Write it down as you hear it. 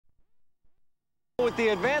With the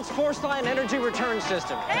Advanced Force Line Energy Return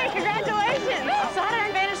System. Hey, congratulations! So how did our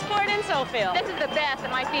Advantage Sport insole feel? This is the best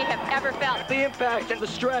that my feet have ever felt. The impact and the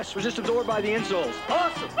stress was just absorbed by the insoles.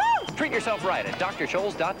 Awesome! Woo! Treat yourself right at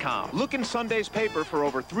drscholl's.com. Look in Sunday's paper for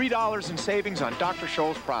over $3 in savings on Dr.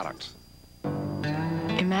 Scholl's products.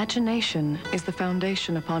 Imagination is the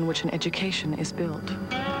foundation upon which an education is built.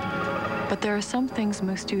 But there are some things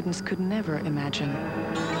most students could never imagine,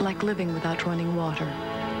 like living without running water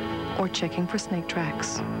or checking for snake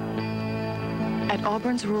tracks. At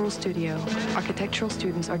Auburn's Rural Studio, architectural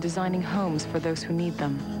students are designing homes for those who need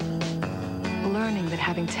them. Learning that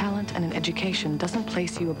having talent and an education doesn't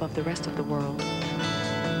place you above the rest of the world.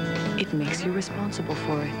 It makes you responsible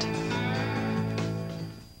for it.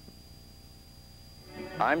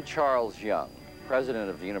 I'm Charles Young, president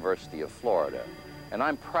of the University of Florida, and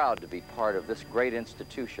I'm proud to be part of this great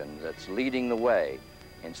institution that's leading the way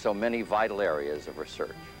in so many vital areas of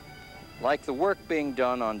research. Like the work being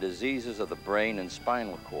done on diseases of the brain and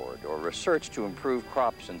spinal cord, or research to improve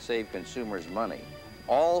crops and save consumers money,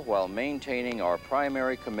 all while maintaining our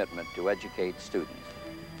primary commitment to educate students.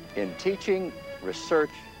 In teaching,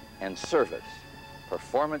 research, and service,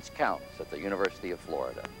 performance counts at the University of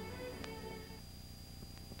Florida.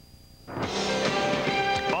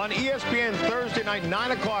 On ESPN Thursday night,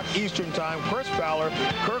 9 o'clock Eastern Time, Chris Fowler,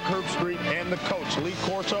 Kirk Herbstreit, and the coach, Lee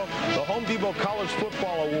Corso. The Home Depot College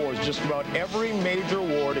Football Awards, just about every major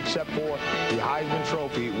award except for the Heisman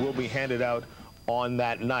Trophy will be handed out on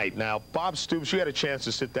that night. Now, Bob Stoops, you had a chance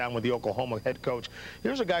to sit down with the Oklahoma head coach.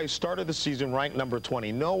 Here's a guy who started the season ranked number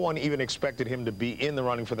 20. No one even expected him to be in the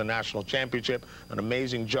running for the national championship. An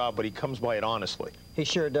amazing job, but he comes by it honestly. He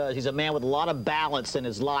sure does. He's a man with a lot of balance in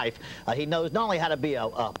his life. He knows not only how to be a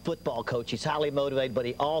football coach, he's highly motivated, but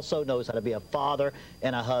he also knows how to be a father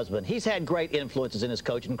and a husband. He's had great influences in his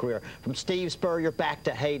coaching career, from Steve Spurrier back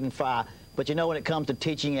to Hayden Fry. But you know, when it comes to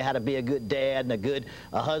teaching you how to be a good dad and a good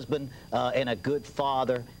husband and a good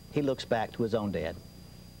father, he looks back to his own dad.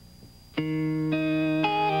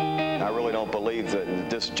 I really don't believe that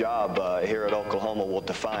this job here at Oklahoma will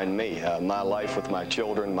define me. My life with my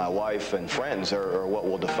children, my wife, and friends are what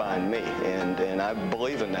will define me, and I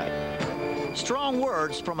believe in that. Strong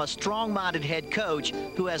words from a strong-minded head coach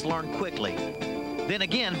who has learned quickly. Then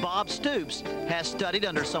again, Bob Stoops has studied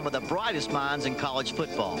under some of the brightest minds in college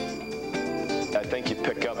football. I think you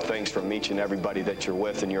pick up things from each and everybody that you're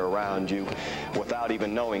with and you're around you without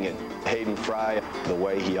even knowing it. Hayden Fry, the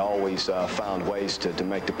way he always found ways to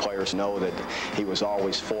make the players know that he was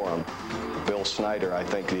always for them. Bill Snyder, I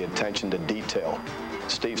think the attention to detail.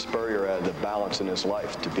 Steve Spurrier had the balance in his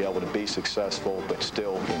life to be able to be successful but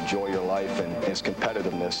still enjoy your life, and his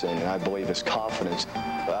competitiveness, and I believe his confidence.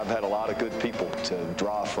 I've had a lot of good people to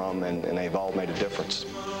draw from, and they've all made a difference.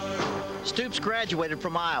 Stoops graduated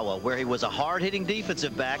from Iowa, where he was a hard-hitting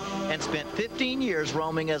defensive back and spent 15 years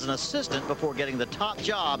roaming as an assistant before getting the top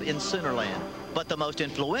job in Centerland. But the most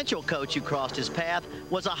influential coach who crossed his path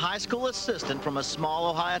was a high school assistant from a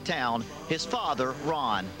small Ohio town, his father,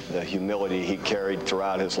 Ron. The humility he carried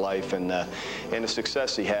throughout his life and the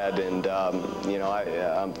success he had, and you know,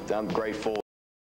 I'm grateful